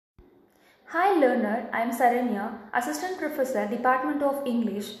Hi learner, I am Saranya, Assistant Professor, Department of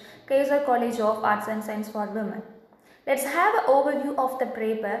English, Kaiser College of Arts and Science for Women. Let's have an overview of the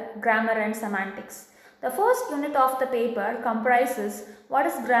paper, Grammar and Semantics. The first unit of the paper comprises what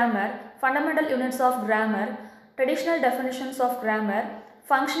is grammar, fundamental units of grammar, traditional definitions of grammar,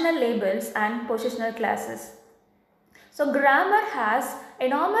 functional labels and positional classes. So grammar has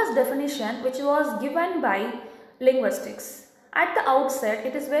enormous definition which was given by linguistics. At the outset,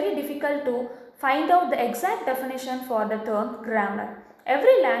 it is very difficult to find out the exact definition for the term grammar.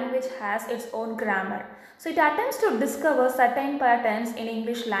 Every language has its own grammar. So it attempts to discover certain patterns in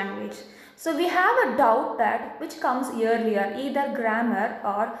English language. So we have a doubt that which comes earlier, either grammar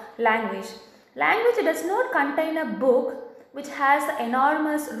or language. Language does not contain a book which has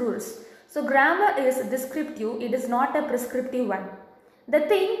enormous rules. So grammar is descriptive, it is not a prescriptive one. The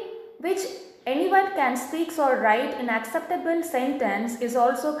thing which anyone can speak or write in acceptable sentence is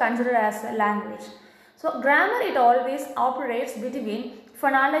also considered as a language. So grammar, it always operates between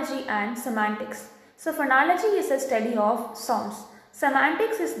phonology and semantics. So phonology is a study of sounds.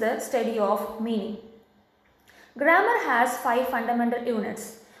 Semantics is the study of meaning. Grammar has 5 fundamental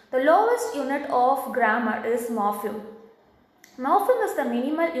units. The lowest unit of grammar is morpheme. Morpheme is the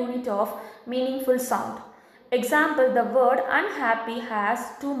minimal unit of meaningful sound. Example, the word unhappy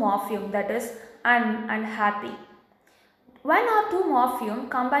has 2 morphemes, that is un and happy. 1 or 2 morphemes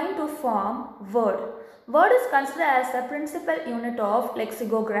combine to form word. Word is considered as the principal unit of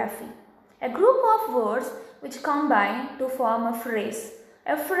lexicography. A group of words which combine to form a phrase.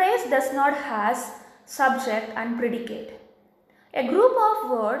 A phrase does not has subject and predicate. A group of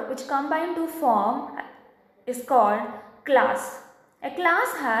words which combine to form is called class. A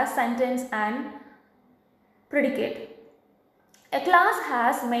class has sentence and predicate. A class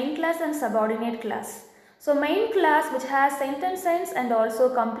has main class and subordinate class. So main class which has sentence sense and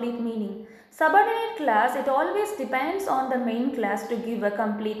also complete meaning. Subordinate class, it always depends on the main class to give a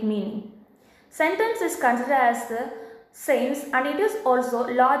complete meaning. Sentence is considered as the sense and it is also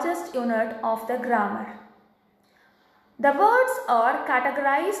largest unit of the grammar. The words are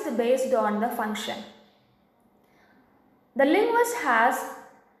categorized based on the function. The linguist has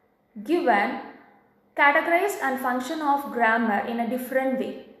given categorized and function of grammar in a different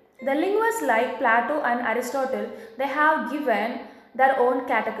way. The linguists like Plato and Aristotle, they have given their own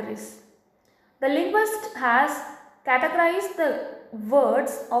categories. The linguist has categorized the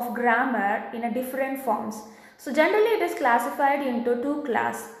words of grammar in a different forms. So generally it is classified into 2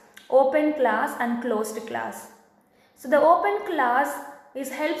 classes, open class and closed class. So the open class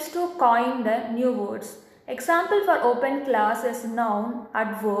helps to coin the new words. Example for open class is noun,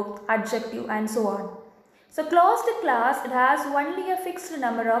 adverb, adjective and so on. So closed class, it has only a fixed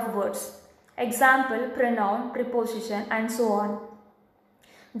number of words. Example, pronoun, preposition and so on.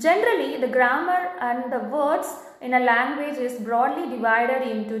 Generally, the grammar and the words in a language is broadly divided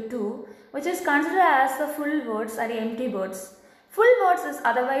into 2, which is considered as the full words and empty words. Full words is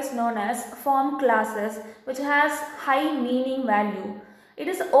otherwise known as form classes, which has high meaning value. It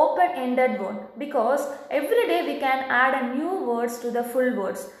is open-ended one because every day we can add a new words to the full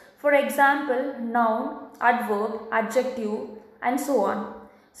words. For example, noun, adverb, adjective and so on.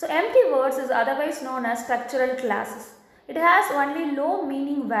 So empty words is otherwise known as structural classes. It has only low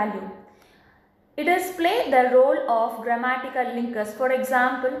meaning value. It is play the role of grammatical linkers. For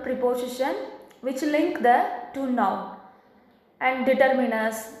example, preposition which link the to noun and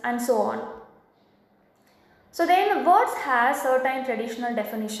determiners and so on. So then words has certain traditional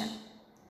definition.